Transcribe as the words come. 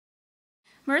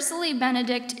Marissa Lee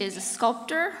Benedict is a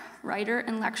sculptor, writer,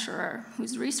 and lecturer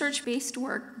whose research-based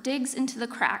work digs into the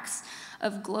cracks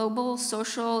of global,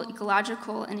 social,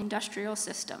 ecological, and industrial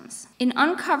systems. In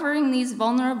uncovering these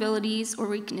vulnerabilities or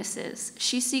weaknesses,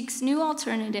 she seeks new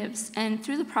alternatives and,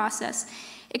 through the process,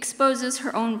 exposes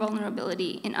her own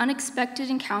vulnerability in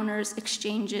unexpected encounters,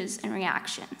 exchanges, and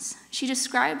reactions. She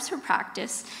describes her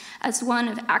practice as one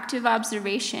of active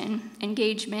observation,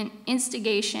 engagement,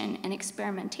 instigation, and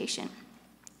experimentation.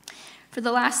 For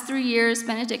the last 3 years,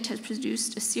 Benedict has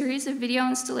produced a series of video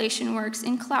installation works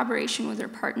in collaboration with her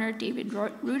partner, David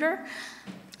Reuter.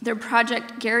 Their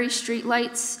project, Gary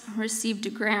Streetlights, received a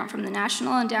grant from the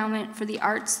National Endowment for the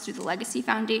Arts through the Legacy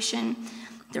Foundation.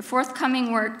 Their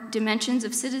forthcoming work, Dimensions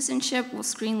of Citizenship, will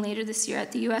screen later this year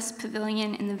at the U.S.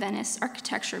 Pavilion in the Venice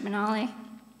Architecture Biennale.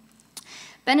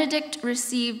 Benedict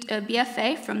received a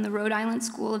BFA from the Rhode Island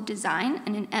School of Design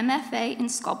and an MFA in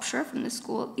sculpture from the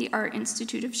School of the Art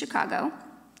Institute of Chicago.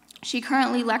 She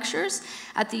currently lectures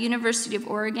at the University of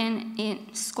Oregon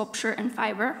in sculpture and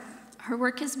fiber. Her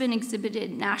work has been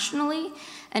exhibited nationally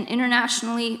and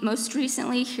internationally, most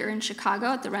recently here in Chicago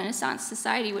at the Renaissance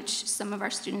Society, which some of our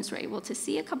students were able to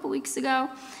see a couple weeks ago,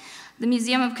 the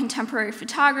Museum of Contemporary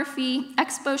Photography,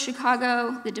 EXPO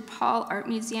Chicago, the DePaul Art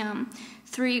Museum,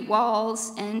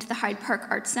 Threewalls, and the Hyde Park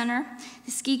Art Center,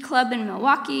 the Ski Club in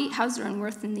Milwaukee, Hauser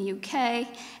Wirth in the UK,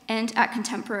 and at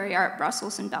Contemporary Art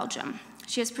Brussels in Belgium.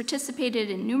 She has participated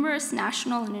in numerous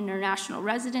national and international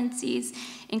residencies,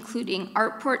 including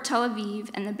Artport Tel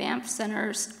Aviv and the Banff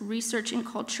Center's Research and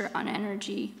Culture on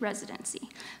Energy residency.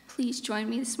 Please join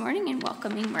me this morning in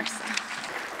welcoming Marissa.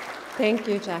 Thank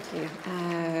you, Jackie,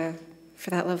 for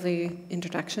that lovely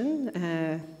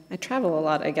introduction. I travel a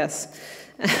lot, I guess.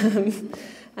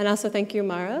 And also thank you,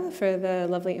 Mara, for the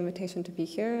lovely invitation to be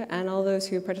here, and all those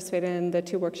who participated in the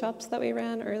 2 workshops that we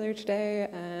ran earlier today.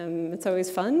 It's always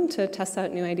fun to test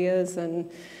out new ideas and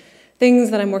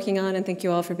things that I'm working on, and thank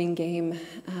you all for being game,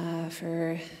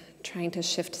 for trying to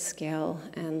shift scale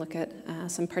and look at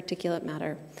some particulate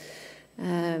matter.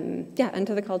 And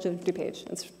to the College of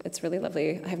DuPage. It's really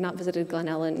lovely. I have not visited Glen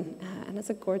Ellen, and it's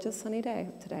a gorgeous sunny day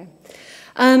today.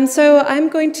 So I'm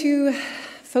going to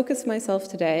focus myself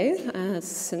today,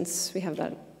 since we have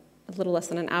about a little less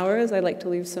than an hour, as I like to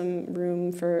leave some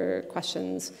room for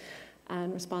questions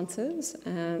and responses.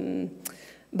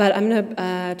 But I'm going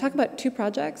to talk about 2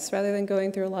 projects rather than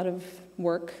going through a lot of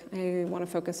work. I want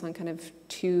to focus on kind of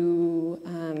two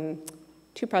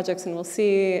projects, and we'll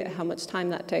see how much time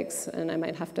that takes, and I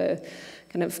might have to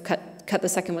kind of cut the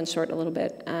second one short a little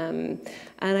bit. And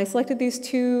I selected these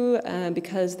 2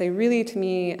 because they really, to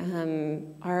me,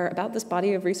 are about this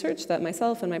body of research that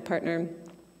myself and my partner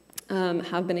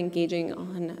have been engaging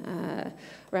on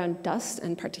around dust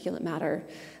and particulate matter,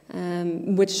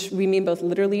 which we mean both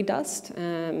literally dust,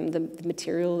 the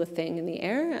material, the thing in the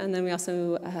air, and then we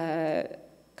also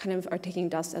kind of are taking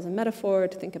dust as a metaphor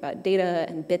to think about data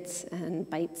and bits and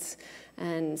bytes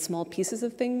and small pieces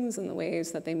of things and the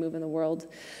ways that they move in the world.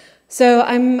 So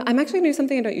I'm actually going to do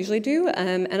something I don't usually do,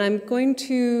 and I'm going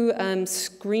to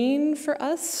screen for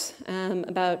us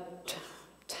about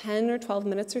 10 or 12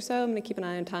 minutes or so. I'm going to keep an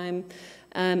eye on time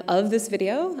of this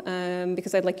video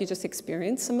because I'd like you just to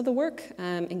experience some of the work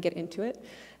and get into it.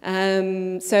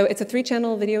 So it's a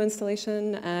 3-channel video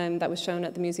installation that was shown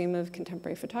at the Museum of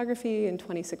Contemporary Photography in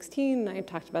 2016. I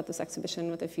talked about this exhibition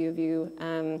with a few of you.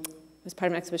 It was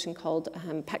part of an exhibition called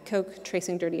Pet Coke,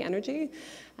 Tracing Dirty Energy.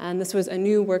 And this was a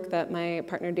new work that my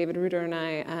partner David Reuter and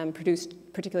I produced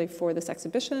particularly for this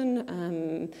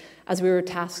exhibition as we were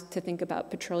tasked to think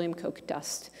about petroleum coke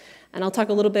dust. And I'll talk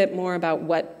a little bit more about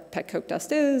what pet coke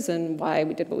dust is and why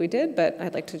we did what we did, but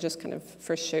I'd like to just kind of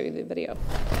first show you the video.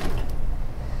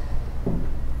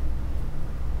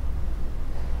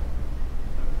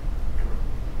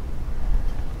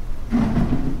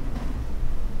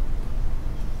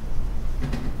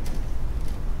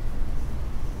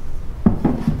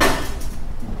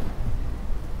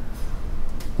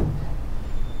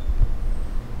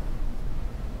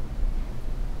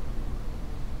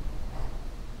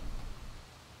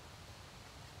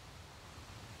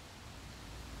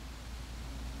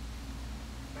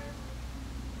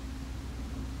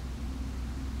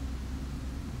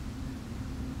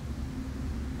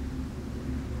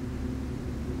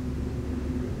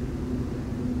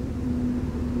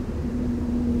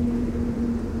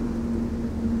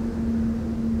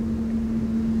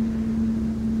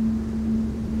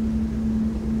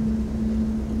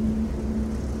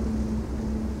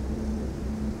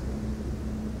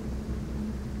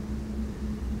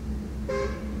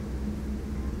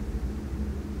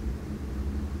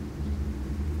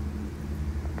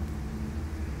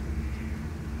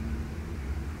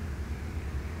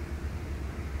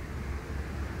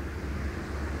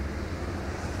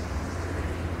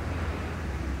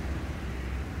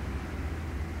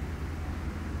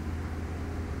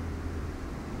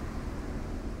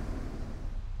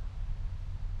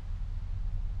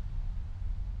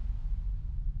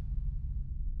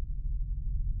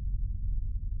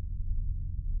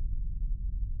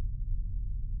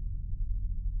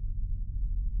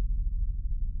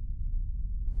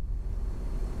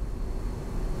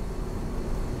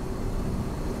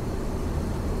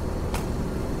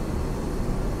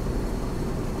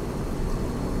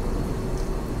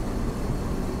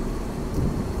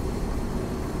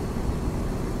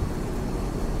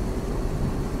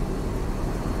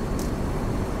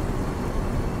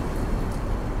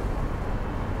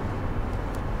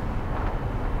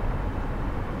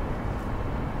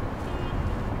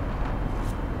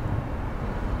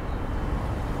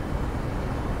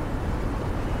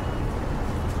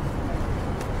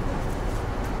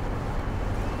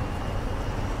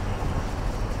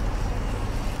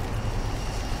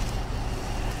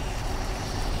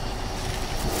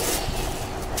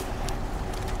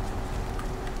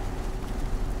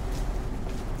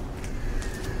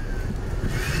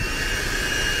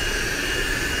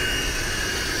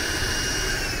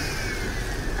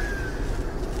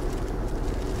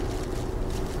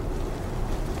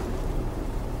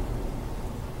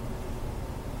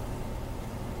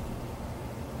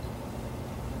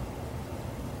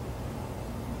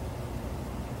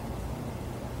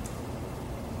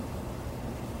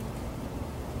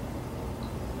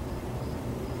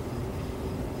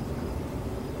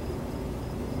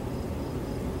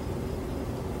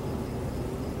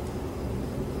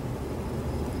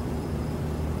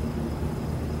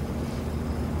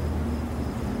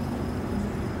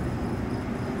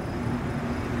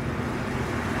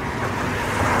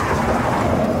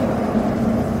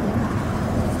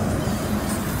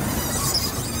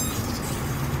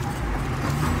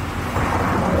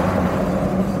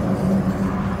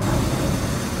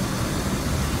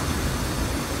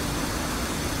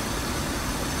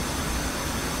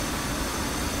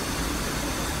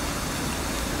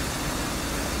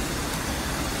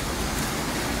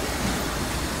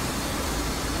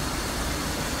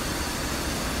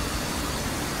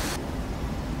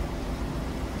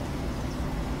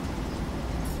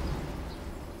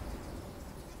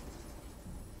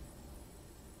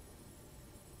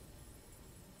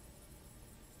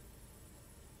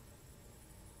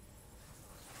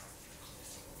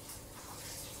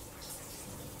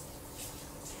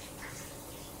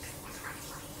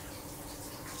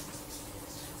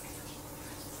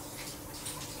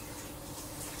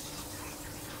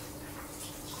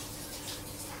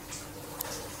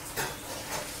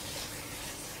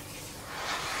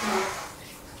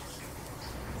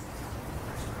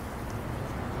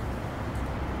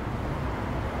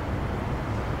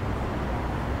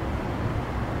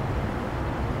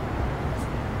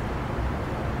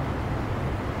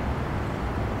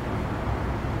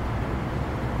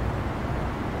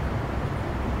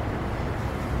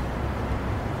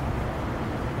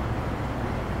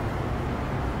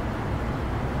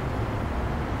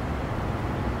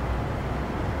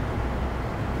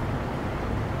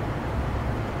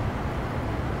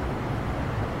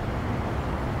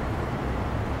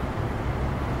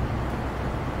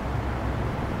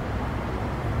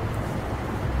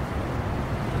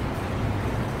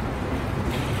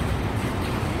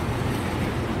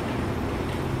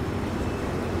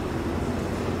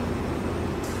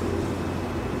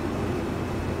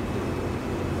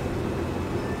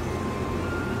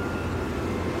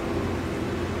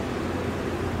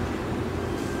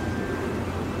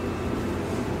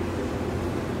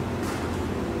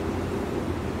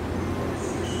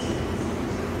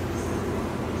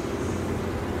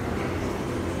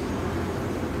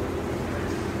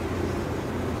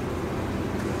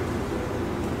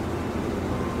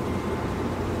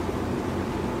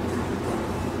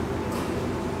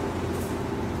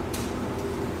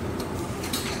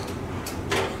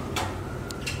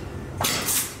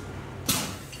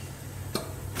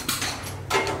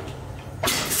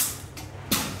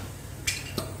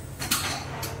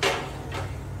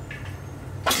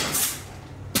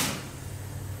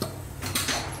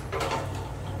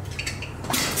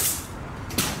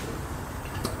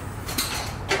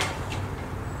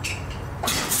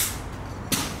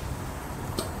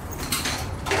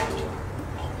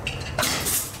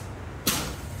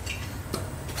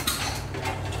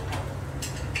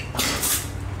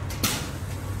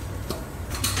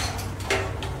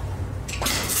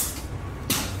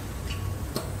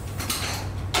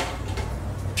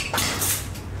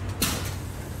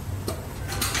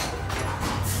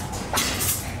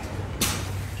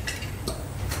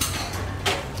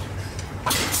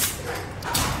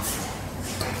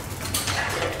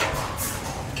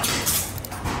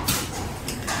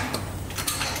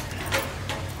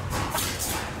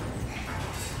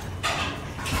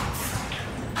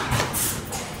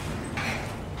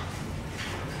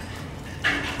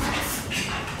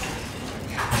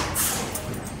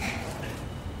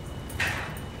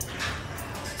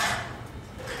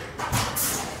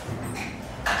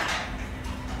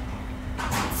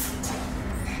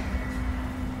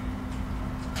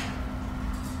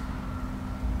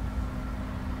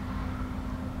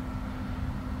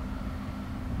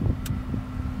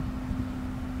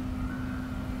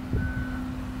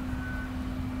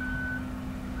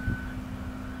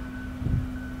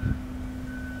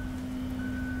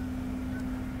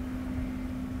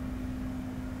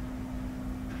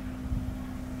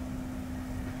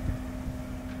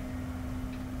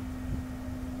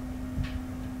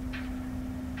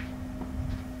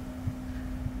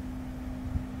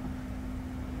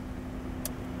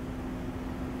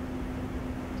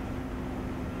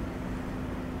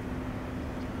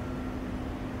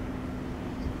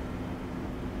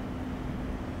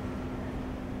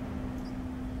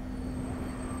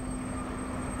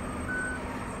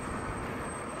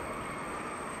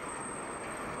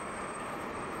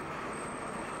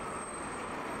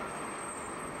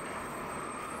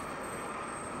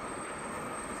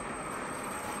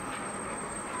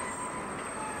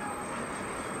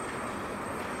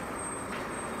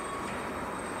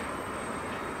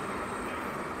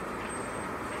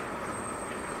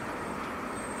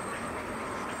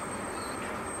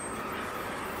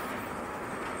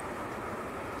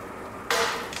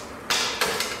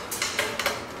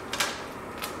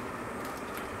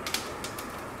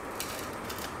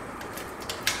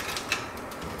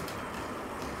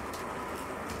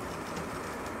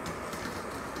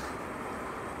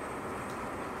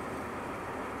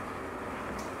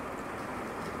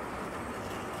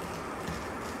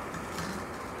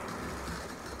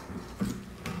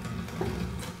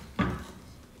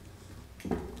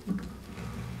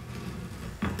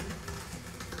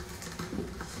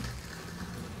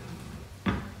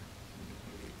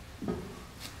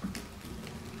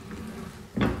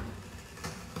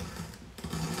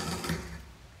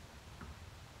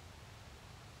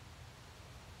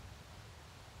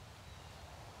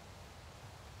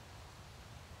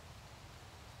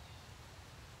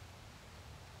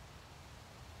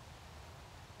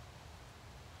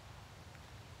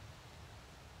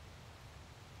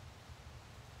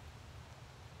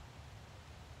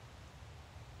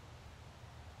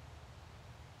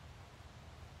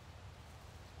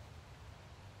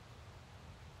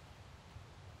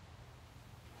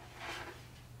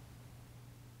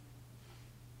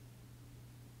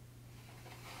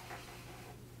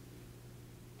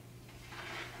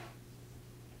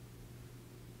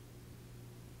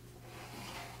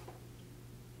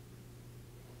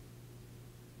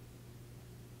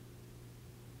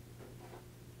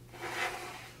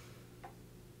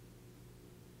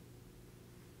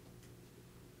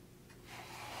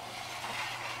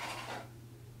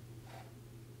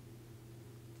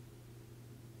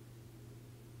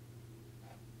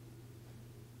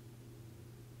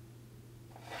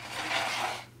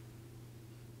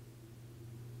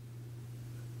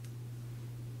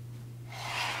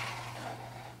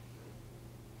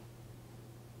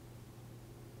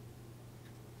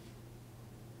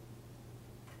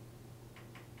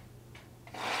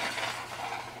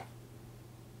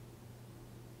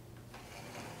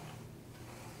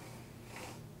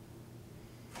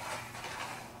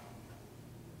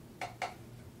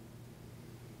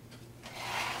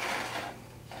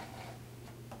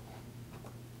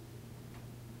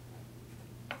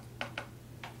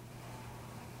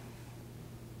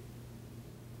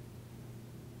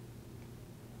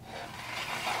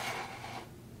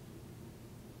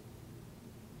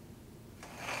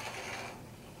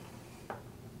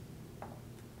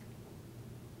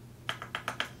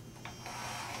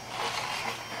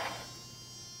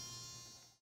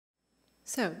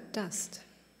 So, dust.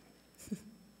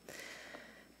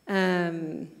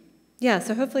 Yeah,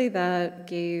 so hopefully that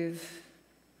gave,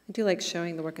 I do like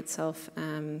showing the work itself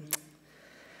to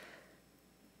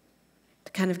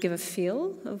kind of give a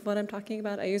feel of what I'm talking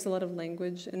about. I use a lot of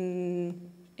language in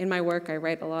my work. I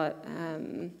write a lot,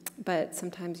 but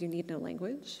sometimes you need no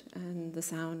language, and the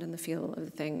sound and the feel of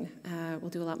the thing will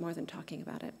do a lot more than talking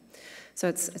about it. So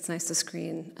it's nice to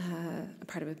screen a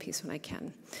part of a piece when I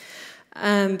can.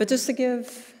 But just to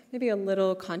give maybe a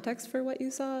little context for what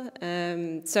you saw.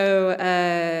 The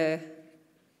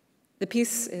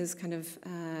piece is kind of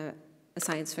a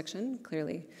science fiction,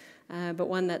 clearly, but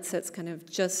one that sits kind of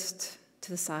just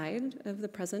to the side of the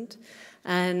present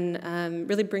and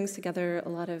really brings together a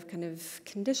lot of kind of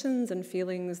conditions and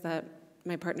feelings that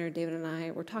my partner David and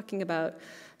I were talking about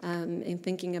in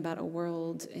thinking about a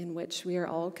world in which we are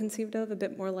all conceived of a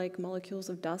bit more like molecules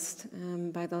of dust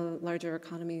by the larger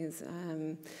economies,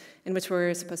 in which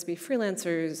we're supposed to be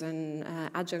freelancers and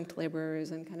adjunct laborers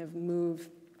and kind of move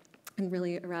in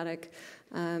really erratic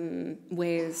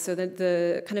ways. So that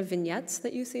the kind of vignettes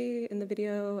that you see in the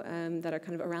video that are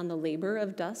kind of around the labor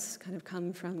of dust kind of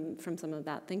come from some of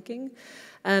that thinking.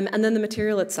 And then the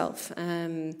material itself.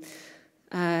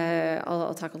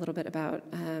 I'll talk a little bit about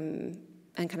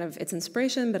and kind of its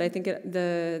inspiration, but I think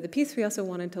the piece we also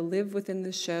wanted to live within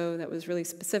the show that was really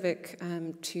specific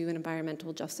to an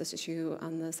environmental justice issue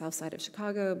on the south side of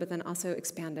Chicago, but then also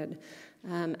expanded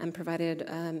and provided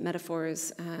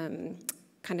metaphors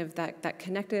kind of that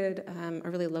connected a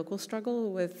really local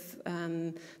struggle with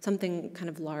something kind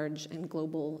of large and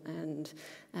global and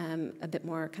a bit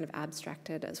more kind of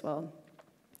abstracted as well.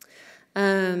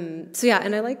 So yeah,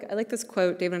 and I like this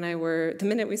quote. David and I were, the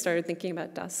minute we started thinking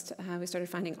about dust, we started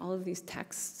finding all of these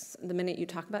texts. The minute you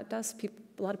talk about dust,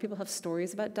 a lot of people have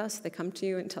stories about dust. They come to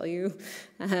you and tell you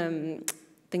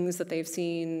things that they've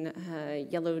seen,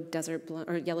 yellow dust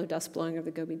blowing over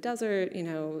the Gobi Desert, you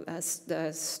know, a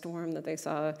storm that they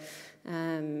saw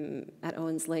at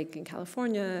Owens Lake in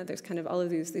California. There's kind of all of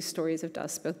these stories of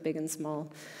dust, both big and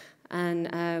small.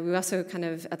 And we also kind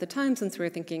of, at the time, since we were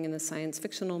thinking in the science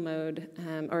fictional mode,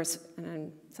 or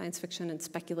science fiction and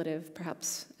speculative,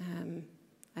 perhaps,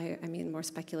 I mean more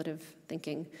speculative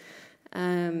thinking,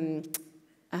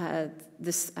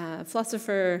 this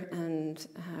philosopher and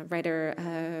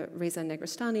writer, Reza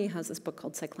Negrestani, has this book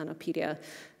called Cyclonopedia.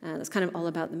 That's kind of all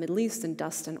about the Middle East and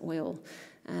dust and oil,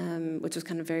 which was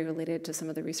kind of very related to some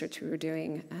of the research we were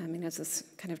doing. I mean, there's this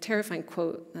kind of terrifying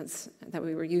quote that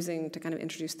we were using to kind of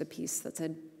introduce the piece that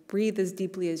said, "Breathe as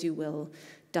deeply as you will,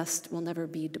 dust will never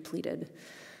be depleted."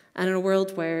 And in a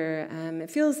world where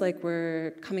it feels like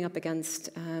we're coming up against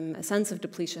a sense of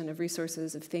depletion of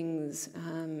resources, of things,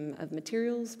 of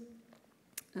materials,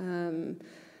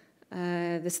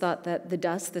 this thought that the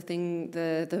dust, the thing,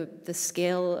 the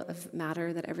scale of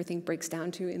matter that everything breaks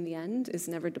down to in the end is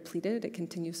never depleted, it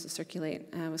continues to circulate,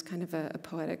 was kind of a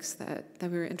poetics that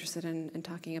we were interested in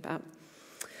talking about.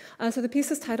 So the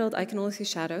piece is titled "I Can Only See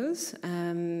Shadows,"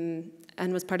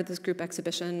 and was part of this group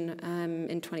exhibition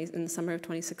in the summer of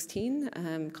 2016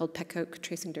 called Petcoke,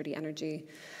 Tracing Dirty Energy.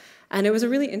 And it was a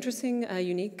really interesting,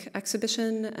 unique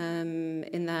exhibition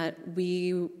in that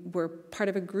we were part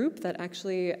of a group that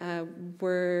actually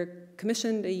were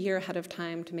commissioned a year ahead of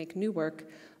time to make new work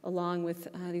along with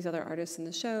these other artists in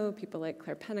the show, people like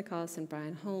Claire Pentecost and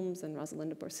Brian Holmes and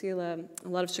Rosalinda Borsila, a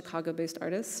lot of Chicago-based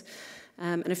artists,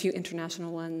 and a few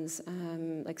international ones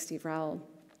like Steve Rowell,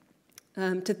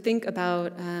 to think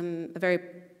about a very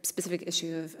specific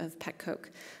issue of Petcoke,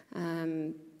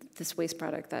 this waste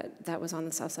product that was on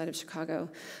the south side of Chicago.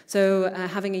 So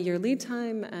having a year lead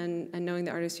time and knowing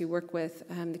the artists you work with,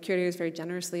 the curators very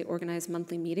generously organized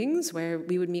monthly meetings where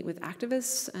we would meet with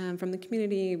activists from the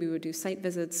community, we would do site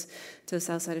visits to the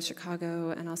south side of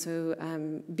Chicago, and also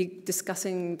be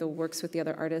discussing the works with the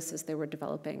other artists as they were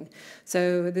developing.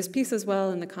 So this piece as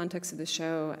well, in the context of the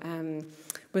show,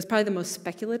 was probably the most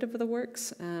speculative of the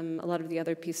works. A lot of the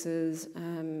other pieces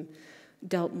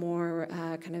dealt more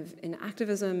kind of in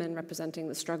activism and representing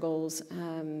the struggles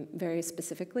very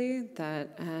specifically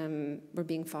that were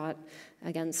being fought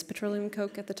against petroleum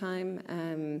coke at the time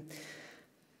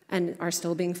and are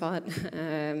still being fought.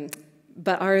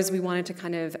 But ours, we wanted to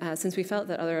kind of, since we felt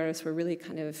that other artists were really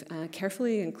kind of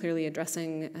carefully and clearly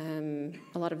addressing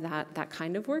a lot of that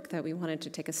kind of work, that we wanted to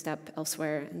take a step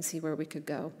elsewhere and see where we could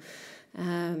go.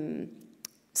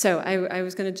 So I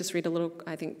was going to just read a little,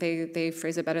 I think they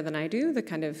phrase it better than I do, the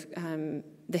kind of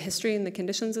the history and the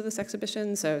conditions of this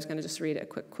exhibition. So I was going to just read a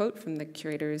quick quote from the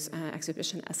curator's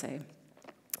exhibition essay.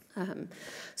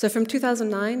 So from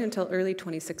 2009 until early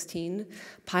 2016,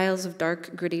 piles of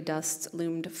dark, gritty dust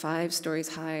loomed 5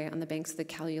 stories high on the banks of the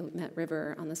Calumet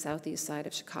River on the southeast side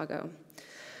of Chicago.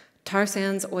 Tar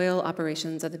sands oil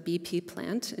operations at the BP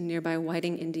plant in nearby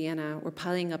Whiting, Indiana, were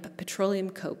piling up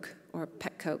petroleum coke, or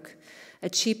pet coke, a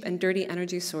cheap and dirty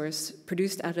energy source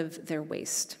produced out of their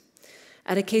waste.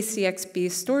 At a KCXB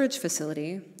storage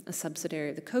facility, a subsidiary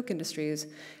of the coke industries,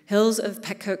 hills of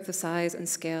pet coke the size and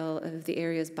scale of the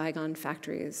area's bygone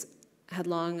factories had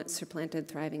long supplanted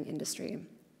thriving industry.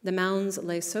 The mounds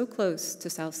lay so close to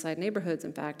South Side neighborhoods,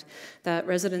 in fact, that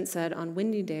residents said on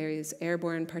windy days,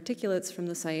 airborne particulates from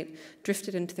the site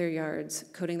drifted into their yards,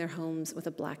 coating their homes with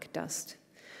a black dust.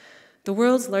 The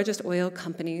world's largest oil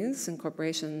companies and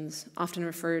corporations, often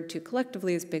referred to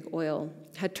collectively as Big Oil,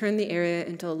 had turned the area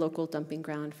into a local dumping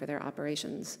ground for their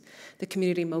operations. The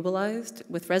community mobilized,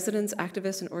 with residents,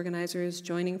 activists, and organizers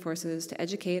joining forces to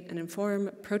educate and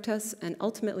inform, protest, and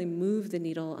ultimately move the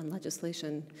needle on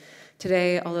legislation.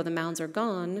 Today, although the mounds are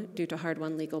gone due to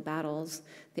hard-won legal battles,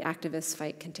 the activists'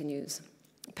 fight continues.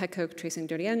 Pet coke tracing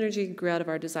dirty energy grew out of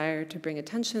our desire to bring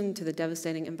attention to the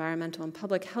devastating environmental and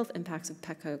public health impacts of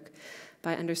pet coke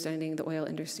by understanding the oil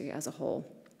industry as a whole.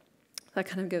 That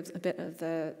kind of gives a bit of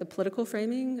the political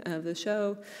framing of the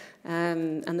show,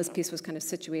 and this piece was kind of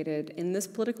situated in this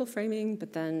political framing,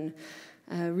 but then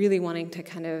really wanting to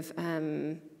kind of,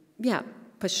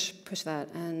 push that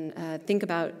and think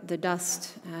about the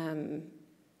dust,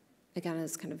 again,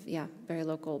 as kind of, very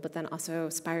local, but then also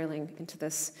spiraling into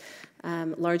this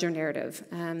larger narrative.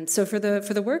 So for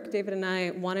the work, David and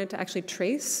I wanted to actually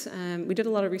trace, we did a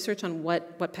lot of research on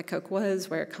what pet coke was,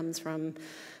 where it comes from,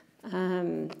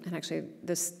 and actually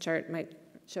this chart might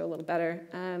show a little better.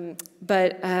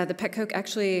 But the pet coke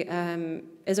actually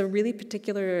is a really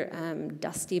particular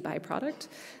dusty byproduct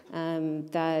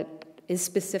that is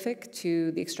specific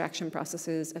to the extraction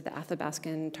processes of the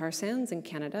Athabascan tar sands in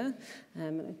Canada.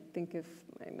 And I think if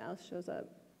my mouse shows up,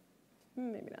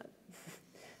 maybe not.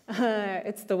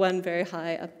 It's the one very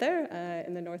high up there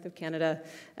in the north of Canada,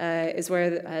 is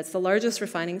where it's the largest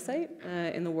refining site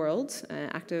in the world,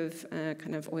 active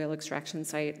kind of oil extraction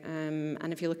site.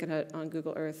 And if you look at it on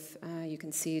Google Earth, you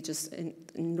can see just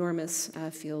enormous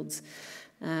fields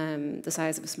the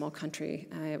size of a small country,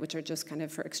 which are just kind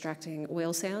of for extracting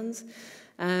oil sands.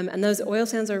 And those oil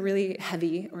sands are really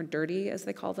heavy, or dirty, as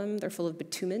they call them. They're full of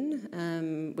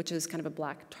bitumen, which is kind of a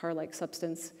black tar-like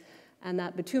substance. And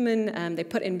that bitumen, they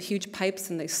put in huge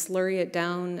pipes and they slurry it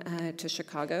down to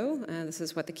Chicago. This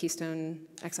is what the Keystone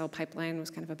XL pipeline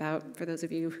was kind of about, for those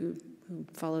of you who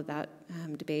followed that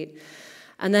debate.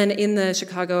 And then in the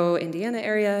Chicago, Indiana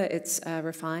area, it's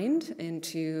refined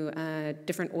into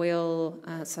different oil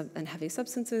and heavy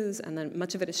substances, and then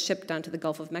much of it is shipped down to the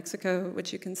Gulf of Mexico,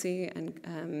 which you can see,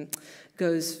 and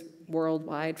goes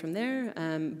worldwide from there.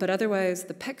 But otherwise,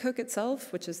 the pet coke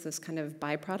itself, which is this kind of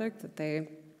byproduct that they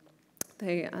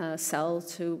sell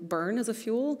to burn as a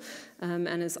fuel,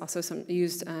 and is also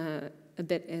used a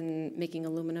bit in making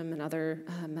aluminum and other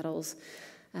metals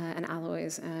and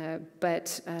alloys.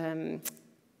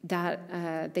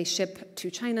 That they ship to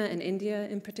China and India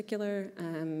in particular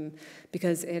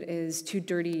because it is too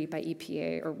dirty by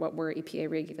EPA, or what were EPA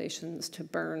regulations, to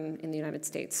burn in the United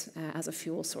States as a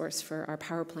fuel source for our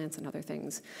power plants and other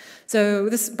things. So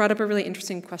this brought up a really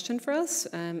interesting question for us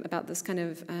about this kind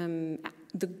of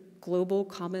the global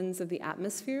commons of the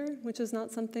atmosphere, which is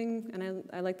not something, and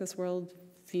I like this world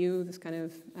view, this kind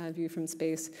of view from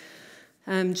space.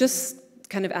 Just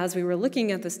kind of as we were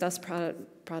looking at this dust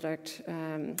product,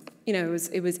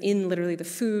 it was in literally the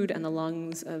food and the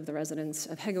lungs of the residents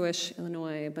of Hegewisch,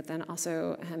 Illinois, but then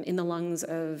also in the lungs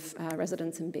of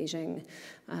residents in Beijing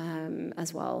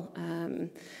as well.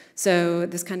 So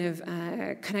this kind of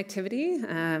connectivity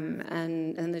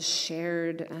and the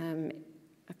shared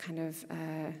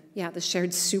the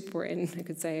shared soup we're in, I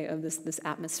could say, of this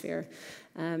atmosphere.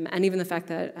 And even the fact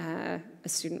that a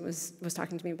student was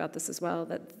talking to me about this as well,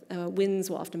 that winds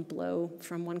will often blow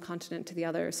from one continent to the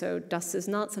other. So dust is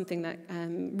not something that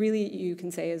really you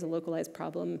can say is a localized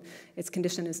problem. Its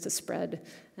condition is to spread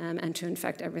and to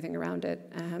infect everything around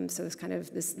it. So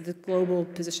the global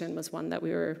position was one that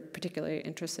we were particularly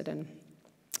interested in.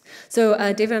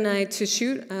 So David and I, to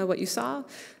shoot what you saw,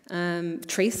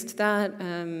 traced that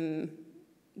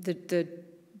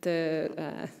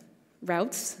the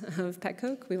routes of pet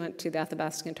coke. We went to the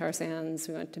Athabascan tar sands,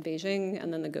 we went to Beijing,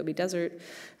 and then the Gobi Desert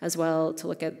as well, to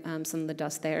look at some of the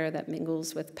dust there that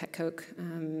mingles with pet coke,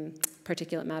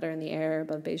 particulate matter in the air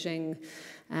above Beijing.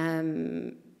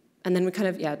 And then we kind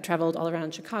of, traveled all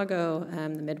around Chicago,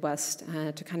 the Midwest,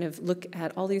 to kind of look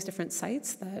at all these different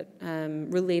sites that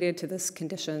related to this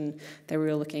condition that we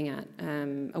were looking at,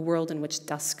 a world in which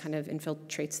dust kind of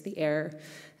infiltrates the air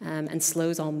and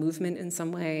slows all movement in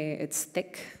some way. It's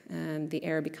thick, and the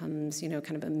air becomes,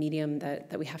 kind of a medium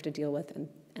that we have to deal with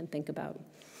and think about.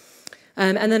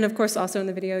 And then, of course, also in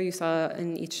the video, you saw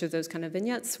in each of those kind of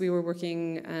vignettes, we were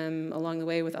working along the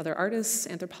way with other artists,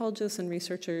 anthropologists, and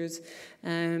researchers,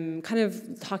 kind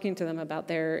of talking to them about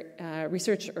their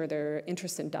research or their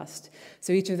interest in dust.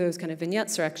 So each of those kind of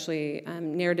vignettes are actually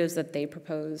narratives that they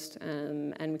proposed,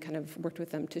 and we kind of worked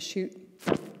with them to shoot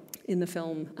in the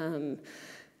film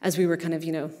as we were kind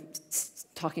of,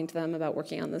 talking to them about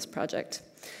working on this project.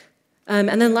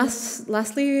 And then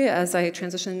lastly, as I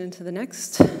transition into the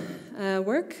next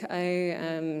work,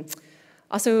 I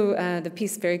also, the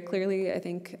piece very clearly, I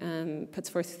think, puts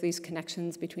forth these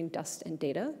connections between dust and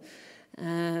data,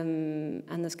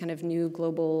 and this kind of new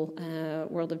global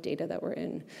world of data that we're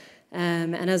in.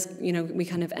 And as we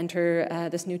kind of enter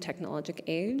this new technologic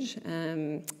age,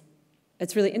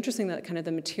 it's really interesting that kind of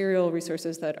the material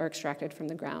resources that are extracted from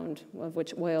the ground, of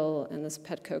which oil and this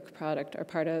pet coke product are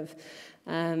part of,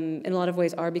 in a lot of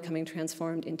ways are becoming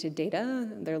transformed into data.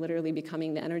 They're literally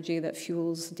becoming the energy that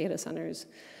fuels data centers.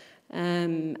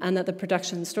 And that the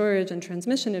production, storage, and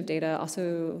transmission of data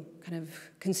also kind of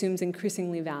consumes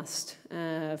increasingly vast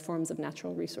forms of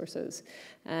natural resources.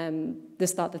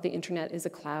 This thought that the internet is a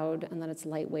cloud and that it's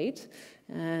lightweight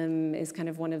is kind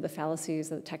of one of the fallacies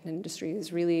that the tech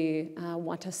industries really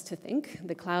want us to think.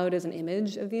 The cloud is an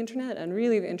image of the internet, and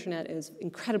really the internet is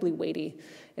incredibly weighty.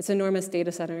 It's enormous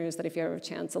data centers that if you ever have a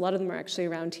chance, a lot of them are actually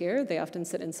around here. They often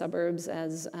sit in suburbs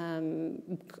as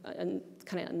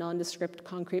kind of nondescript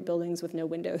concrete buildings with no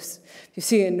windows. If you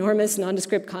see enormous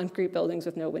nondescript concrete buildings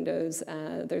with no windows,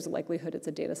 there's a likelihood it's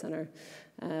a data center,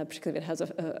 particularly if it has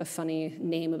a funny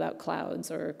name about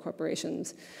clouds or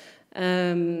corporations.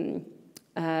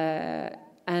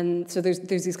 And so there's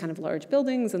these kind of large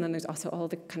buildings, and then there's also all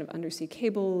the kind of undersea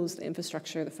cables, the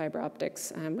infrastructure, the fiber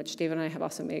optics, which David and I have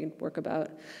also made work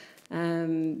about,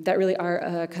 that really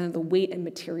are kind of the weight and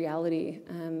materiality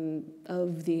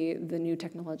of the new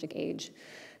technologic age.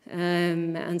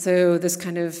 And so this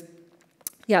kind of,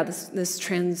 this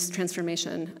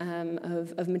transformation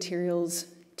of materials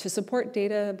to support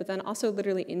data, but then also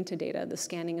literally into data, the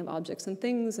scanning of objects and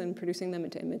things and producing them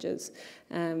into images,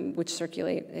 which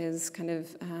circulate, is kind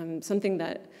of something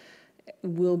that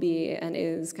will be and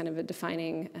is kind of a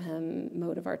defining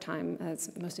mode of our time, as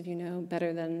most of you know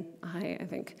better than I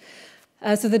think.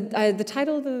 So the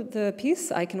title of the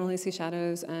piece, I Can Only See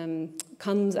Shadows,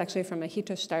 comes actually from a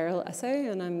Hito Steyrl essay,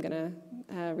 and I'm going to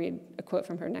read a quote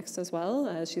from her next as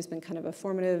well. She's been kind of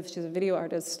she's a video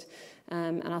artist,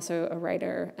 and also a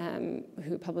writer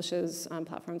who publishes on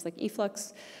platforms like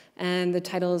eFlux. And the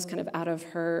title is kind of out of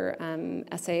her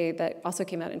essay that also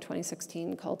came out in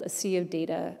 2016 called A Sea of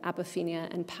Data,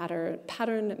 Apophenia, and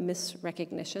Pattern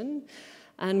Misrecognition.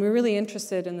 And we're really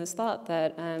interested in this thought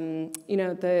that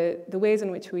the ways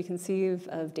in which we conceive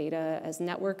of data as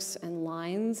networks and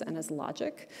lines and as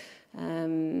logic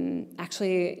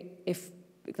actually is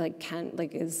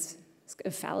a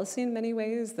fallacy in many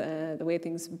ways. The way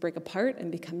things break apart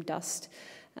and become dust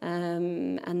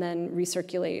and then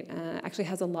recirculate actually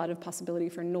has a lot of possibility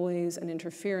for noise and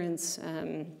interference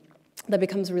that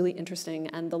becomes really interesting,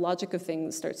 and the logic of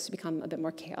things starts to become a bit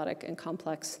more chaotic and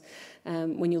complex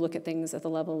when you look at things at the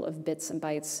level of bits and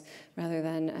bytes rather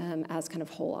than as kind of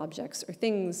whole objects or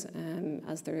things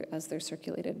as they're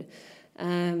circulated.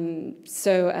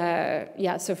 So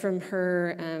from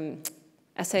her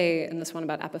essay in this one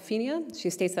about apophenia, she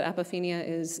states that apophenia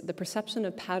is the perception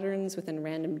of patterns within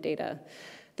random data.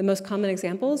 The most common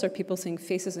examples are people seeing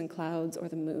faces in clouds or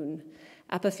the moon.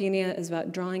 Apophenia is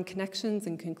about drawing connections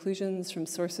and conclusions from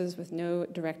sources with no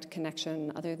direct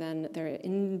connection other than their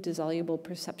indissoluble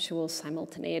perceptual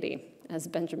simultaneity, as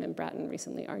Benjamin Bratton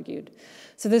recently argued.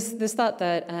 So this thought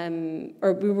that,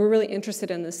 or we were really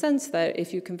interested in the sense that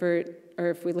if you convert, or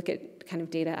if we look at kind of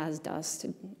data as dust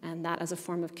and that as a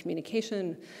form of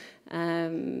communication,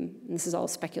 and this is all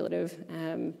speculative,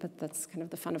 but that's kind of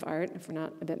the fun of art. If we're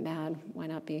not a bit mad, why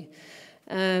not be?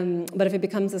 But if it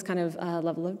becomes this kind of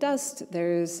level of dust,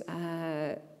 there's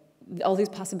all these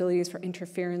possibilities for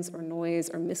interference or noise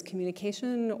or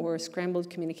miscommunication or scrambled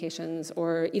communications,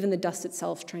 or even the dust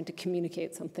itself trying to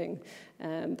communicate something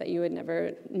that you would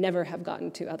never have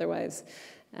gotten to otherwise.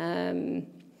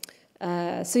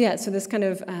 So this kind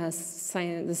of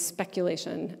science, this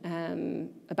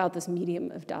speculation about this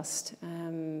medium of dust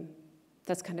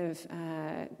that's kind of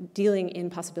dealing in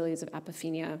possibilities of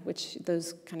apophenia, which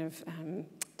those kind of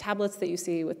tablets that you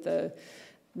see with the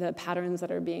patterns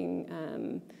that are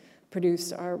being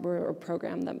produced were a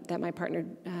program that my partner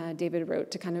David wrote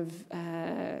to kind of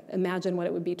imagine what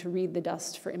it would be to read the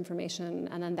dust for information,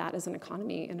 and then that is an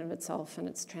economy in and of itself, and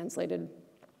it's translated.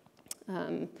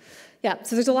 Yeah,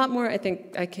 so there's a lot more I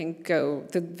think I can go.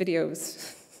 The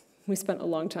videos, we spent a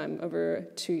long time, over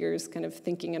 2 years, kind of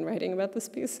thinking and writing about this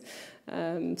piece.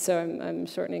 So I'm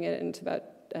shortening it into about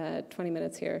 20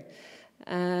 minutes here.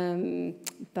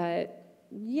 But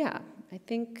yeah, I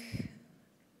think,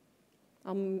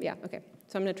 yeah, okay.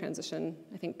 So I'm gonna transition,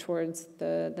 I think, towards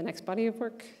the next body of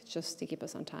work, just to keep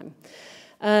us on time.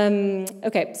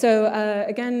 Okay, so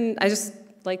again, I just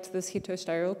liked this Hito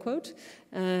Steyerl quote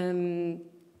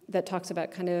that talks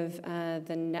about kind of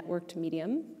the networked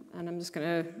medium, and I'm just going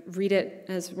to read it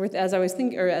as I was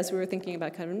thinking, or as we were thinking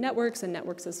about kind of networks, and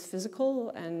networks as physical,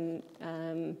 and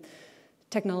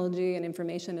technology and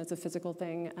information as a physical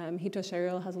thing. Hito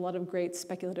Steyerl has a lot of great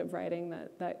speculative writing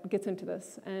that gets into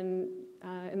this, and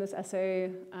in this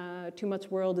essay, Too Much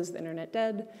World, Is the Internet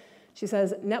Dead? She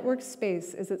says, network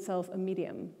space is itself a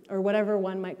medium, or whatever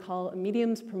one might call a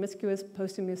medium's promiscuous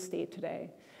posthumous state today.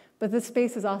 But this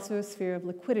space is also a sphere of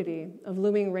liquidity, of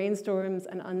looming rainstorms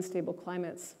and unstable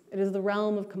climates. It is the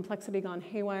realm of complexity gone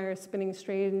haywire, spinning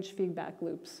strange feedback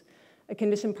loops, a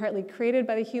condition partly created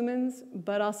by the humans,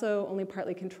 but also only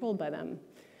partly controlled by them.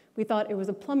 We thought it was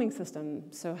a plumbing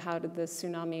system, so how did the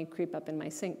tsunami creep up in my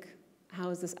sink? How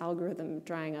is this algorithm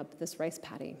drying up this rice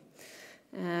paddy?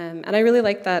 And I really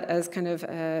like that as kind of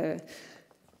a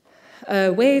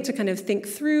way to kind of think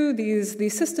through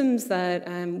these systems that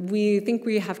we think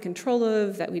we have control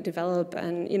of, that we develop,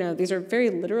 and these are very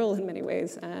literal in many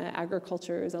ways.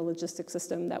 Agriculture is a logistics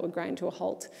system that would grind to a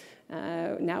halt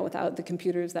now without the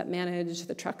computers that manage,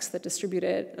 the trucks that distribute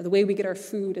it. The way we get our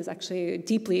food is actually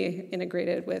deeply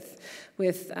integrated with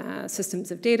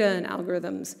systems of data and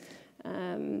algorithms.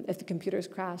 If the computers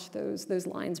crash, those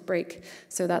lines break.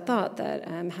 So that thought that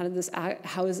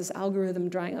how is this algorithm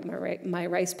drying up my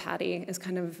rice paddy is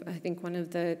kind of, I think, one of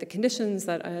the conditions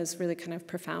that is really kind of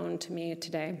profound to me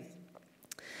today.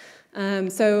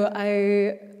 So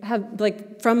I have,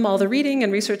 from all the reading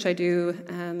and research I do,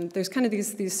 there's kind of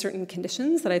these certain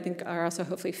conditions that I think are also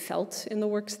hopefully felt in the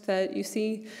works that you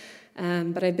see.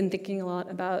 But I've been thinking a lot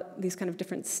about these kind of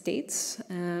different states,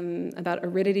 about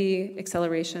aridity,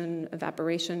 acceleration,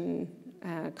 evaporation,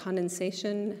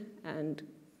 condensation, and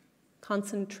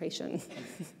concentration.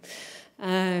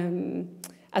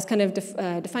 As kind of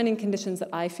defining conditions that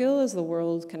I feel as the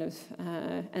world kind of,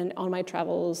 and on my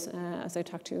travels, as I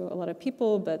talk to a lot of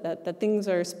people, but that things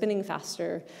are spinning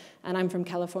faster. And I'm from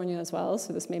California as well,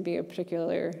 so this may be a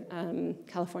particular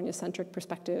California-centric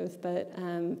perspective, but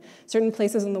certain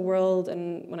places in the world,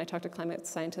 and when I talk to climate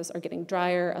scientists, are getting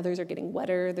drier, others are getting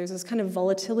wetter. There's this kind of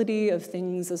volatility of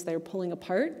things as they're pulling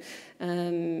apart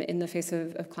in the face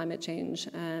of climate change.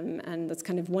 And that's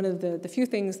kind of one of the few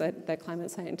things that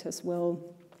climate scientists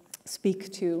will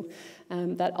speak to,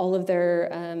 that all of the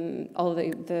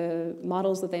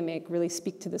models that they make really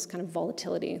speak to this kind of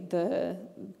volatility, the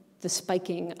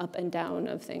spiking up and down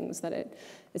of things, that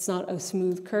it's not a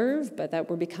smooth curve, but that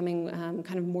we're becoming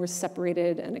kind of more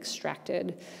separated and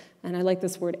extracted. And I like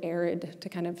this word arid to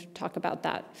kind of talk about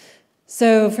that.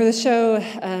 So for the show,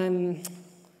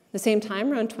 the same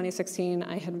time, around 2016,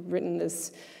 I had written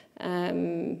this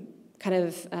kind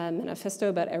of manifesto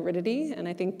about aridity, and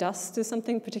I think dust is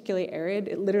something particularly arid.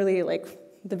 It literally,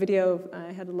 the video,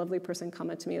 I had a lovely person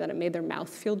comment to me that it made their mouth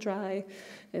feel dry.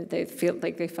 They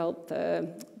felt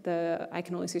the I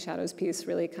Can Only See Shadows piece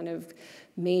really kind of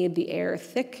made the air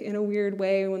thick in a weird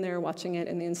way when they were watching it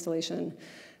in the installation.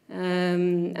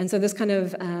 And so this kind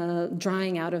of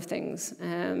drying out of things.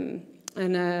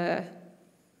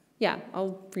 Yeah,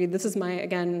 I'll read. This is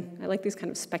again, I like these kind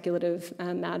of speculative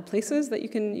mad places that you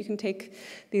can take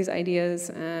these ideas.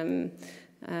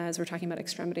 As we're talking about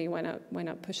extremity, why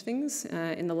not push things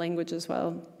in the language as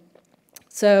well?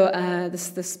 So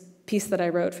this piece that I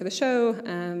wrote for the show,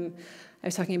 I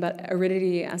was talking about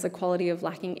aridity as a quality of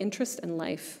lacking interest in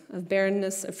life, of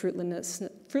barrenness, of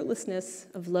fruitlessness,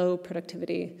 of low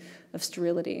productivity, of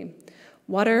sterility.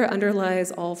 Water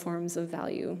underlies all forms of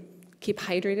value. Keep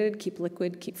hydrated, keep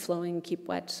liquid, keep flowing, keep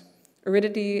wet.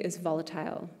 Aridity is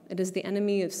volatile. It is the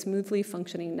enemy of smoothly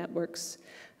functioning networks,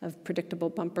 of predictable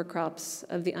bumper crops,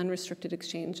 of the unrestricted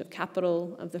exchange of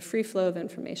capital, of the free flow of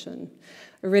information.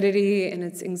 Aridity, in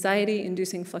its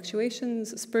anxiety-inducing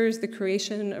fluctuations, spurs the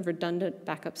creation of redundant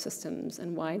backup systems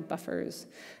and wide buffers,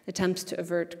 attempts to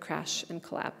avert crash and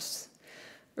collapse.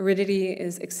 Aridity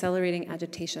is accelerating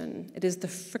agitation. It is the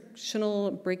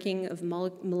frictional breaking of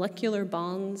molecular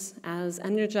bonds as,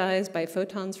 energized by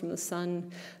photons from the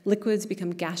sun, liquids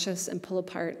become gaseous and pull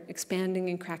apart, expanding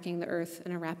and cracking the Earth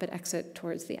in a rapid exit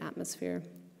towards the atmosphere.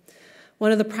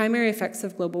 One of the primary effects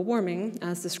of global warming,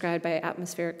 as described by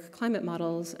atmospheric climate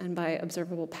models and by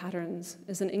observable patterns,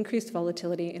 is an increased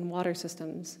volatility in water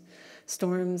systems.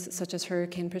 Storms such as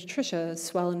Hurricane Patricia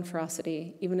swell in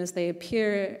ferocity, even as they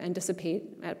appear and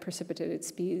dissipate at precipitated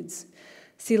speeds.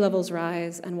 Sea levels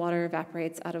rise and water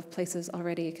evaporates out of places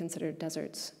already considered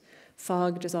deserts.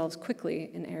 Fog dissolves quickly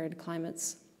in arid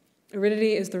climates.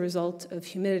 Aridity is the result of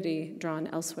humidity drawn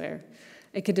elsewhere,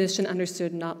 a condition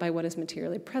understood not by what is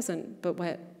materially present, but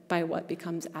by what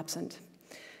becomes absent.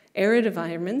 Arid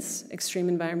environments, extreme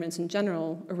environments in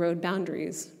general, erode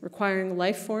boundaries, requiring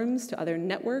life forms to either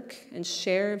network and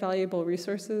share valuable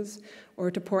resources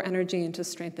or to pour energy into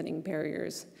strengthening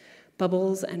barriers.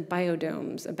 Bubbles and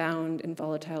biodomes abound in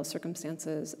volatile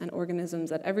circumstances, and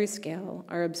organisms at every scale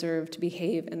are observed to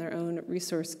behave in their own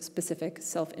resource-specific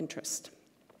self-interest.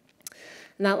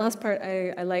 And that last part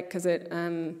I like because it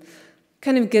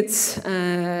kind of gets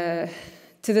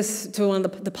to one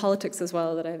of the politics as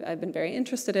well that I've been very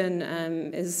interested in,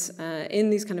 is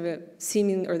in these kind of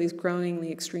seeming or these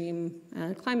growingly extreme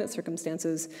climate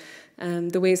circumstances,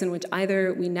 the ways in which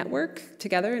either we network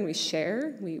together and we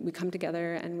share, we come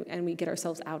together and we get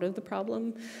ourselves out of the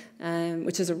problem,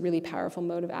 which is a really powerful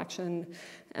mode of action,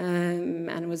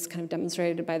 and was kind of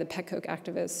demonstrated by the pet coke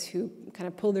activists who kind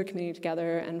of pulled their community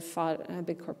together and fought a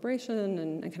big corporation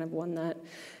and kind of won that.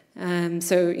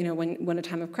 So, you know, when a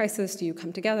time of crisis, do you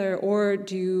come together, or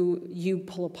do you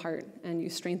pull apart and you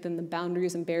strengthen the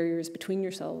boundaries and barriers between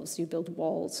yourselves? You build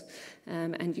walls,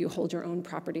 and you hold your own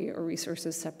property or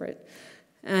resources separate.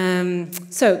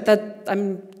 So that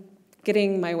I'm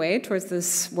getting my way towards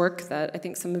this work that I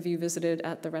think some of you visited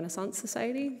at the Renaissance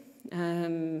Society,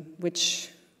 which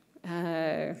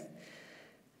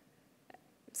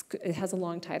it has a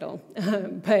long title,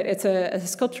 but it's a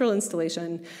sculptural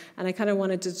installation, and I kind of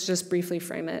wanted to just briefly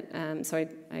frame it, so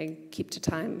I keep to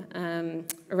time,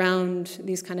 around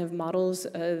these kind of models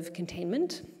of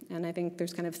containment. And I think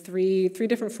there's kind of three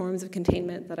different forms of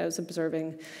containment that I was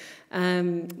observing.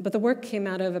 But the work came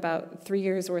out of about 3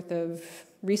 years worth of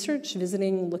research,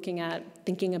 visiting, looking at,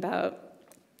 thinking about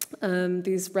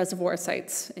these reservoir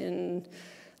sites in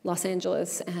Los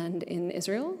Angeles and in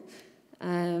Israel.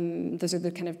 Those are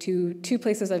the kind of two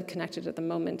places I've connected at the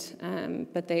moment,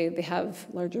 but they have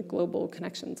larger global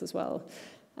connections as well.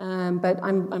 But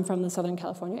I'm from the Southern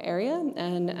California area,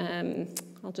 and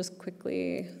I'll just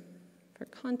quickly, for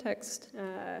context,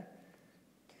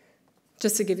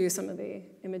 just to give you some of the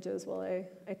images while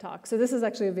I talk. So this is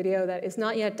actually a video that is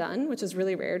not yet done, which is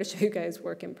really rare to show you guys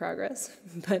work in progress,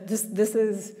 but this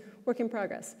is work in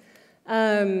progress.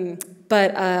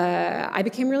 But I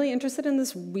became really interested in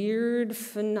this weird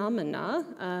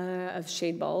phenomena of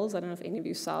shade balls. I don't know if any of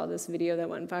you saw this video that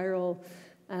went viral.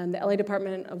 The LA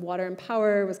Department of Water and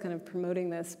Power was kind of promoting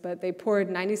this, but they poured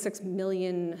 96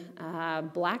 million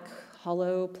black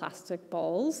hollow plastic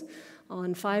balls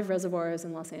on 5 reservoirs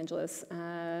in Los Angeles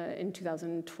in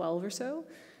 2012 or so.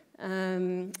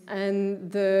 And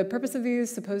the purpose of these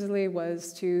supposedly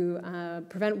was to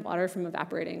prevent water from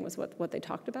evaporating, was what they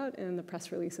talked about in the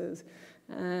press releases.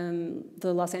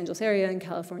 The Los Angeles area and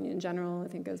California in general, I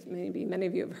think as maybe many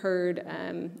of you have heard,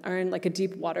 are in like a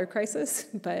deep water crisis,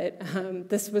 but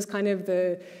this was kind of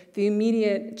the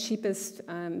immediate cheapest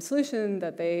solution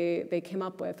that they came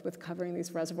up with covering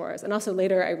these reservoirs. And also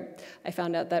later I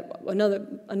found out that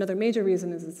another major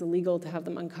reason is it's illegal to have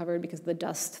them uncovered because of the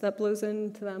dust that blows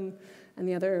into them and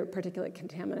the other particulate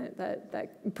contaminant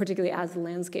that particularly as the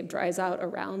landscape dries out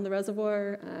around the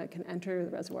reservoir, can enter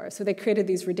the reservoir. So they created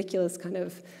these ridiculous kind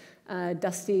of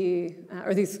dusty,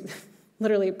 or these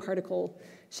literally particle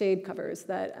shade covers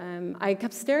that I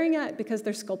kept staring at because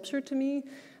they're sculpture to me.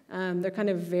 They're kind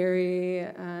of very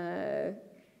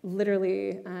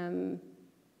literally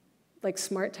like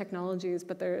smart technologies,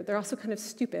 but they're also kind of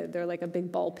stupid. They're like a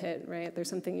big ball pit, right? They're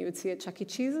something you would see at Chuck E.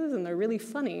 Cheese's, and they're really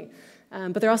funny.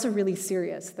 But they're also really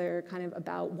serious. They're kind of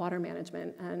about water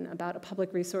management and about a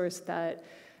public resource that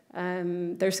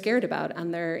they're scared about,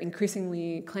 and they're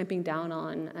increasingly clamping down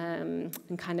on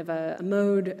in kind of a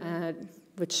mode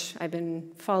which I've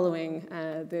been following,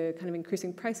 the kind of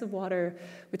increasing price of water,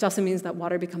 which also means that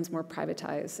water becomes more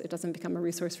privatized. It doesn't become a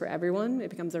resource for everyone. It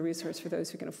becomes a resource for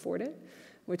those who can afford it,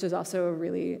 which is also a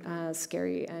really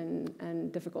scary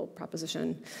and difficult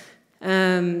proposition.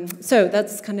 So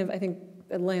that's kind of, I think,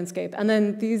 a landscape. And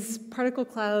then these particle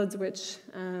clouds, which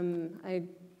I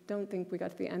don't think we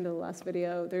got to the end of the last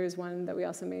video. There is one that we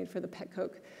also made for the pet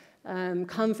coke.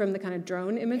 Come from the kind of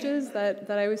drone images that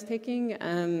I was taking.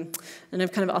 And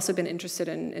I've kind of also been interested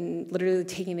in literally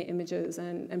taking the images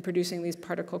and producing these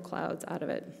particle clouds out of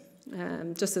it.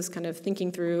 Just as kind of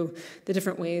thinking through the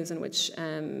different ways in which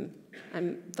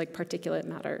like particulate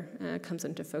matter comes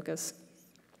into focus.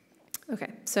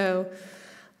 Okay, so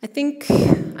I think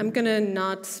I'm gonna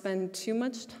not spend too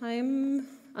much time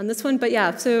on this one, but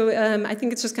yeah, so I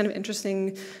think it's just kind of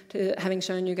interesting to having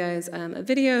shown you guys a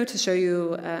video to show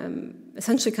you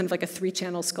essentially kind of like a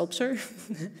 3-channel sculpture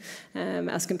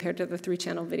as compared to the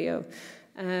 3-channel video.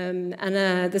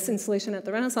 This installation at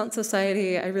the Renaissance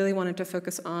Society, I really wanted to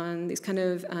focus on these kind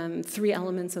of 3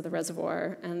 elements of the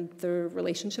reservoir and their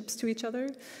relationships to each other,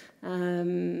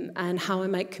 and how I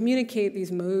might communicate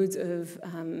these modes of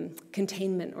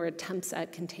containment or attempts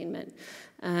at containment.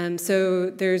 So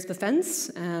there's the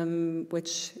fence,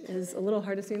 which is a little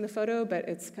hard to see in the photo, but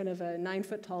it's kind of a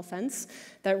 9-foot-tall fence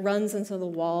that runs into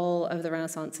the wall of the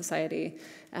Renaissance Society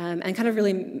and kind of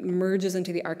really merges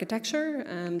into the architecture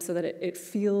so that it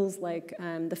feels like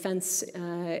the fence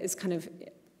is kind of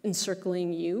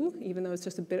encircling you, even though it's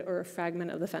just a bit or a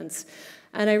fragment of the fence.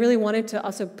 And I really wanted to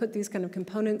also put these kind of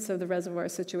components of the reservoir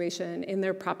situation in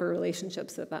their proper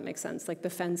relationships, if that makes sense. Like the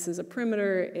fence is a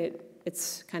perimeter,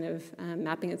 it's kind of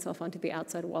mapping itself onto the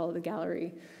outside wall of the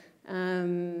gallery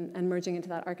and merging into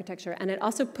that architecture. And it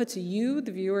also puts you,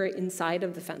 the viewer, inside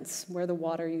of the fence, where the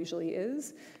water usually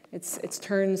is. It's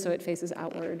turned so it faces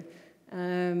outward.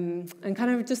 And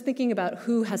kind of just thinking about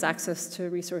who has access to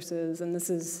resources, and this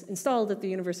is installed at the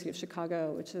University of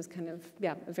Chicago, which is kind of,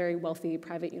 yeah, a very wealthy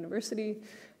private university.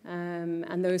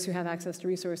 And those who have access to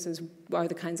resources are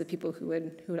the kinds of people who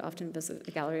would often visit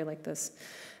a gallery like this.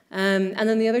 And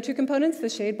then the other 2 components, the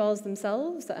shade balls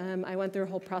themselves, I went through a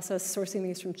whole process sourcing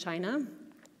these from China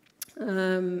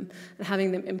and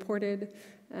having them imported.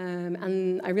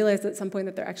 And I realized at some point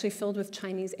that they're actually filled with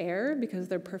Chinese air because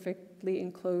they're perfectly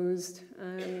enclosed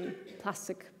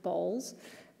plastic balls,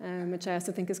 which I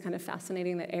also think is kind of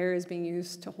fascinating that air is being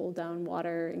used to hold down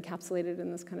water encapsulated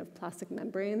in this kind of plastic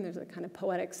membrane. There's a kind of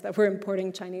poetics that we're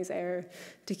importing Chinese air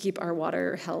to keep our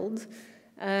water held.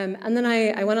 And then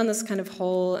I went on this kind of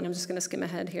whole, and I'm just going to skim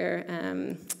ahead here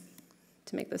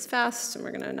to make this fast, and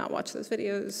we're going to not watch those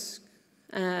videos.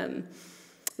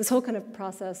 This whole kind of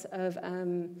process of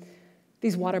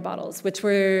these water bottles, which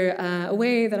were a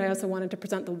way that I also wanted to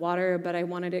present the water, but I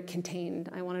wanted it contained.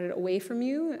 I wanted it away from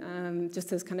you,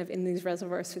 just as kind of in these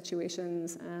reservoir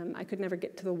situations. I could never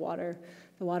get to the water.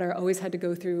 The water always had to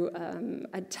go through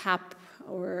a tap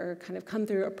or kind of come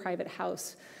through a private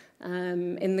house.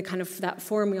 In the kind of that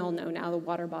form we all know now, the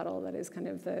water bottle, that is kind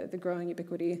of the growing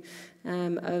ubiquity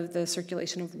of the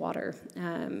circulation of water.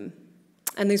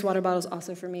 And these water bottles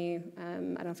also for me, I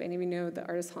don't know if any of you know the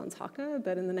artist Hans Haacke,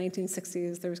 but in the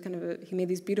 1960s there was kind of he made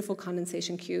these beautiful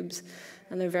condensation cubes,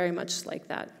 and they're very much like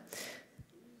that.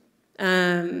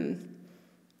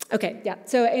 Okay, yeah,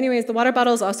 so anyways, the water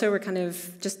bottles also were kind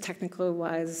of just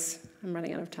technical-wise, I'm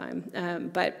running out of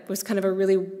time, but was kind of a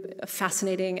really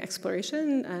fascinating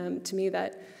exploration to me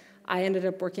that I ended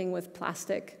up working with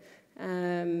plastic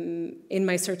in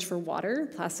my search for water.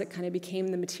 Plastic kind of became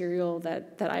the material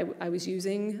that I was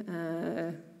using,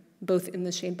 both in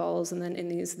the shade balls and then in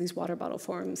these water bottle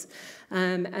forms.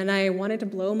 And I wanted to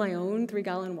blow my own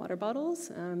 3-gallon water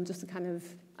bottles just to kind of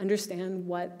understand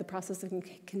what the process of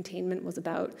containment was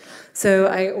about. So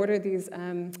I ordered these,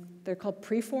 they're called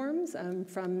preforms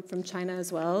from China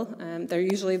as well. They're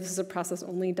usually, this is a process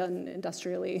only done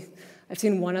industrially. I've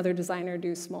seen one other designer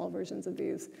do small versions of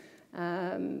these.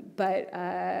 But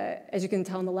as you can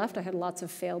tell on the left, I had lots of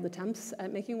failed attempts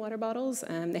at making water bottles.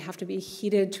 They have to be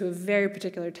heated to a very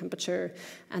particular temperature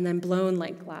and then blown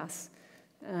like glass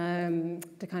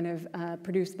to kind of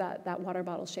produce that water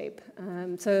bottle shape.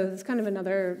 So it's kind of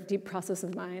another deep process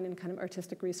of mine and kind of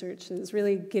artistic research is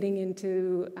really getting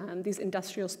into these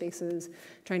industrial spaces,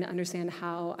 trying to understand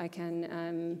how I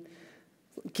can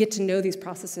get to know these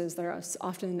processes that are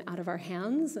often out of our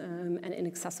hands and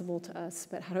inaccessible to us,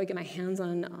 but how do I get my hands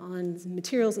on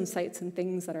materials and sites and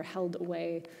things that are held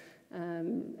away,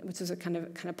 which is a kind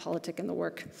of politic in the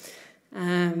work.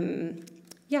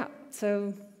 Yeah,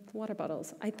 so water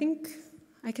bottles. I think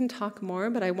I can talk more,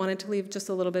 but I wanted to leave just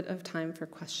a little bit of time for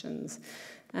questions.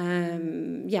 Yeah,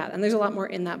 and there's a lot more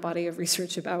in that body of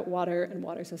research about water and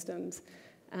water systems.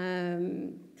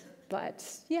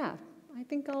 But yeah, I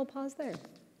think I'll pause there.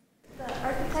 The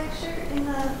architecture in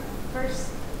the first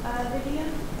video,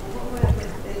 what was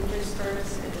it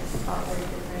interspersed? It is all very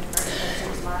different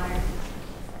architectures, modern.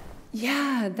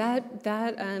 Yeah,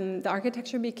 the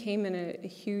architecture became a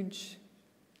huge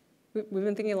we've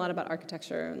been thinking a lot about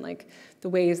architecture and like the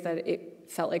ways that it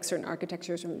felt like certain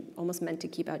architectures were almost meant to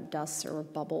keep out dust or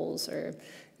bubbles or,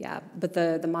 yeah, but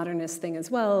the modernist thing as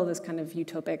well, this kind of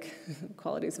utopic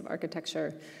qualities of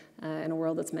architecture in a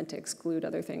world that's meant to exclude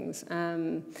other things.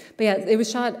 But yeah, it was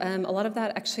shot, a lot of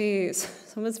that actually,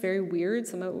 some of it's very weird.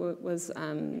 Some of it was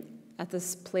at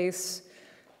this place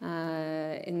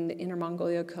in Inner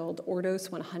Mongolia called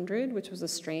Ordos 100, which was a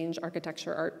strange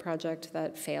architecture art project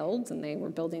that failed, and they were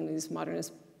building these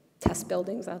modernist test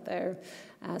buildings out there.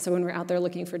 So when we were out there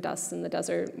looking for dust in the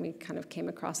desert, we kind of came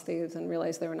across these and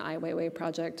realized they were an Ai Weiwei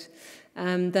project.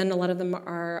 Then a lot of them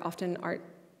are often art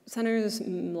centers, a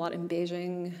lot in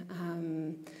Beijing.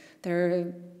 There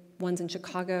are ones in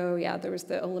Chicago. Yeah, there was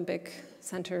the Olympic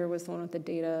Center was the one with the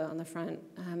data on the front.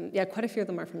 Yeah, quite a few of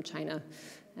them are from China.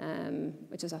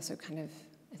 Which is also kind of,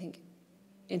 I think,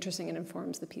 interesting and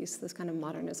informs the piece, this kind of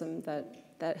modernism that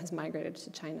has migrated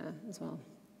to China as well.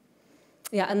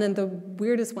 Yeah, and then the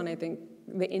weirdest one, I think,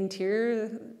 the interior,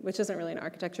 which isn't really an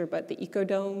architecture, but the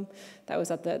Ecodome, that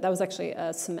was actually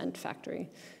a cement factory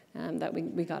that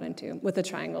we got into with the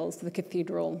triangles, the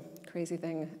cathedral, crazy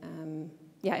thing.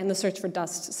 Yeah, in the search for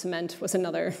dust, cement was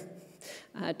another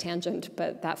tangent,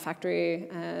 but that factory,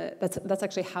 that's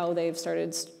actually how they've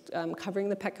started covering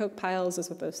the petcoke piles, is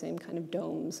with those same kind of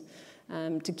domes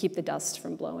to keep the dust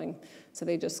from blowing. So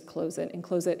they just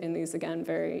enclose it in these, again,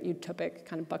 very utopic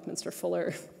kind of Buckminster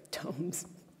Fuller domes.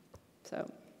 So,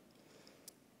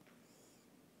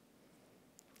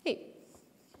 hey.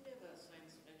 Do you have a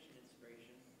science fiction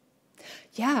inspiration?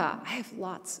 Yeah, I have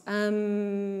lots.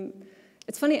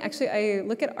 It's funny, actually, I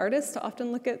look at artists to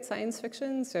often look at science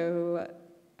fiction. So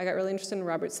I got really interested in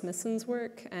Robert Smithson's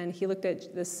work, and he looked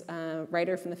at this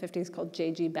writer from the 50s called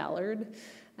J.G. Ballard,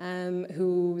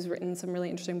 who's written some really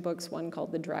interesting books, one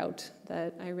called The Drought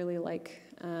that I really like.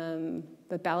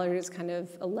 But Ballard is kind of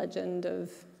a legend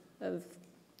of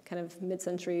kind of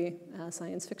mid-century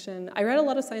science fiction. I read a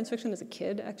lot of science fiction as a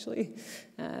kid, actually.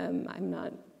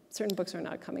 Certain books are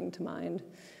not coming to mind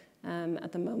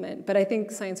at the moment. But I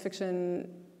think science fiction,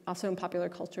 also in popular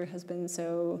culture, has been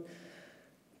so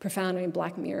profound. I mean,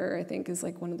 Black Mirror, I think, is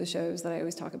like one of the shows that I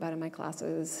always talk about in my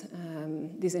classes,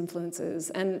 these influences.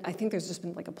 And I think there's just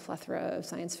been like a plethora of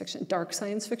science fiction, dark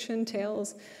science fiction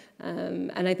tales.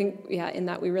 And I think, yeah, in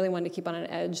that we really wanted to keep on an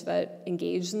edge that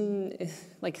engaged in,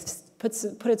 like,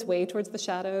 put its way towards the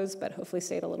shadows, but hopefully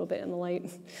stayed a little bit in the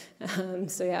light.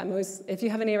 So yeah, if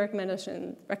you have any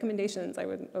recommendations, I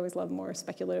would always love more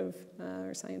speculative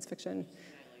or science fiction.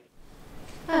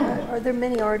 Are there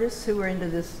many artists who are into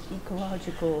this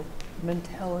ecological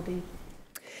mentality?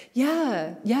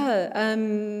 Yeah.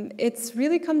 It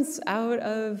really comes out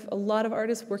of a lot of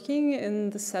artists working in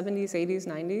the 70s, 80s,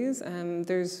 90s.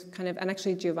 There's kind of, and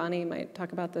actually Giovanni might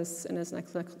talk about this in his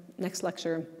next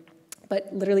lecture, but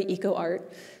literally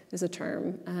eco-art is a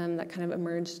term that kind of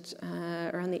emerged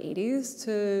around the 80s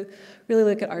to really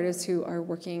look at artists who are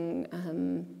working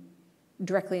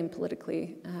directly and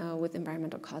politically with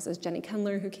environmental causes. Jenny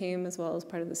Kendler, who came as well as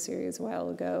part of the series a while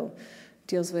ago,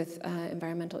 deals with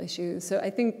environmental issues. So I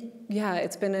think, yeah,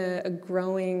 it's been a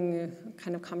growing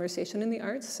kind of conversation in the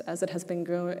arts, as it has been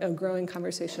a growing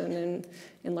conversation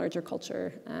in larger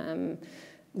culture,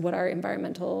 what our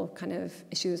environmental kind of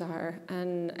issues are.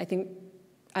 And I think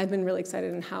I've been really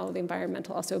excited in how the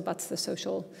environmental also butts the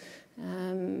social.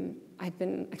 I've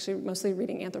been actually mostly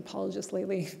reading anthropologists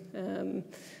lately,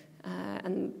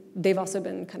 and they've also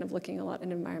been kind of looking a lot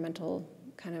at environmental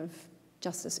kind of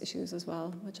justice issues as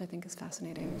well, which I think is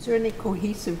fascinating. Is there any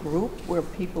cohesive group where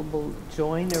people will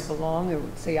join or belong or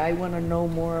say, I want to know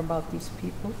more about these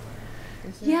people?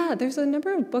 Yeah, there's a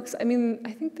number of books. I mean,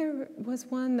 I think there was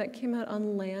one that came out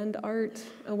on land art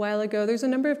a while ago. There's a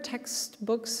number of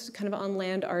textbooks kind of on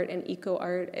land art and eco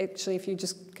art. Actually, if you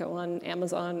just go on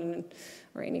Amazon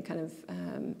or any kind of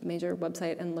major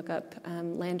website and look up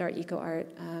land art, eco art,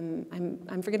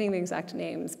 I'm forgetting the exact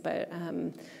names, but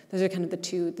those are kind of the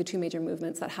two major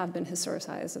movements that have been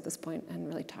historicized at this point and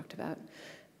really talked about.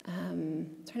 Trying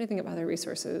to think of other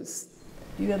resources.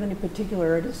 Do you have any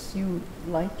particular artists you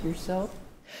like yourself?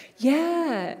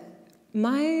 Yeah,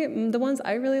 the ones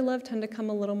I really love tend to come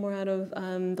a little more out of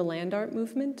the land art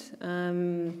movement.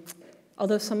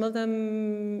 Although some of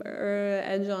them are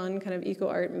edge on kind of eco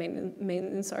art,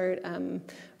 maintenance art.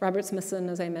 Robert Smithson,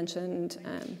 as I mentioned.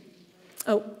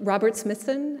 Robert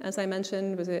Smithson, as I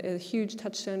mentioned, was a huge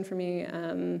touchstone for me.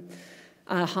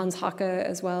 Hans Hake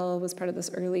as well was part of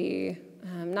this early,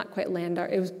 not quite land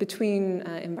art. It was between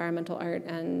environmental art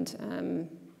and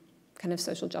kind of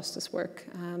social justice work.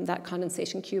 That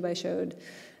condensation cube I showed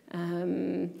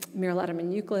Mira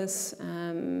Latimer-Nucleus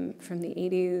from the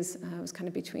 80s was kind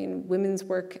of between women's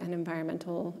work and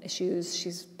environmental issues.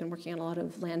 She's been working on a lot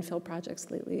of landfill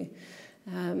projects lately.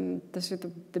 Those are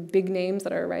the big names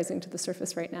that are rising to the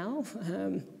surface right now.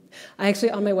 I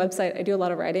actually, on my website, I do a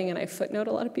lot of writing and I footnote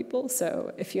a lot of people.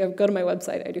 So if you go to my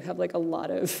website, I do have like a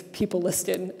lot of people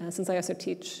listed since I also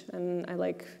teach, and I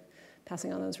like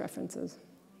passing on those references.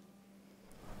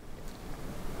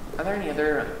 Are there any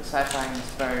other sci-fi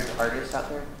inspired artists out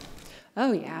there?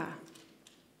 Oh yeah.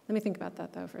 Let me think about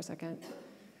that though for a second.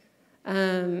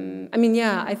 I mean,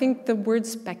 yeah, I think the word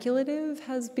speculative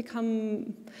has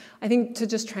become, I think, to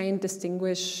just try and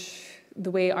distinguish the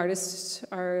way artists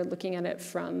are looking at it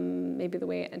from maybe the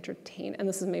way entertain, and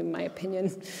this is maybe my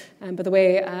opinion, but the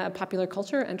way popular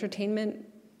culture, entertainment,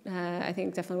 I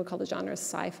think definitely would call the genre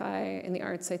sci-fi. In the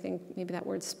arts, I think maybe that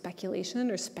word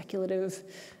speculation or speculative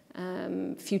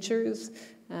futures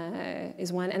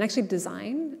is one. And actually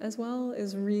design as well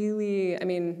is really, I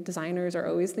mean, designers are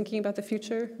always thinking about the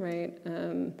future, right?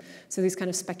 So these kind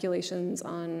of speculations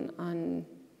on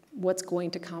what's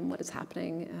going to come, what is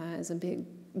happening is a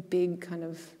big kind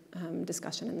of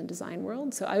discussion in the design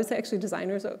world. So I would say actually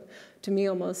designers, to me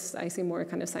almost, I see more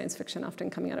kind of science fiction often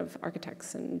coming out of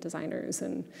architects and designers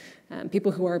and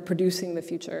people who are producing the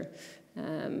future,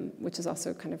 which is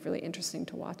also kind of really interesting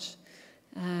to watch.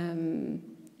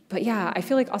 But yeah, I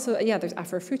feel like also, yeah, there's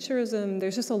Afrofuturism,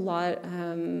 there's just a lot,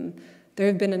 there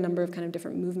have been a number of kind of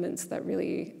different movements that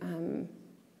really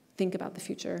think about the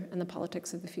future and the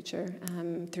politics of the future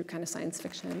through kind of science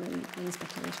fiction and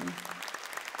speculation.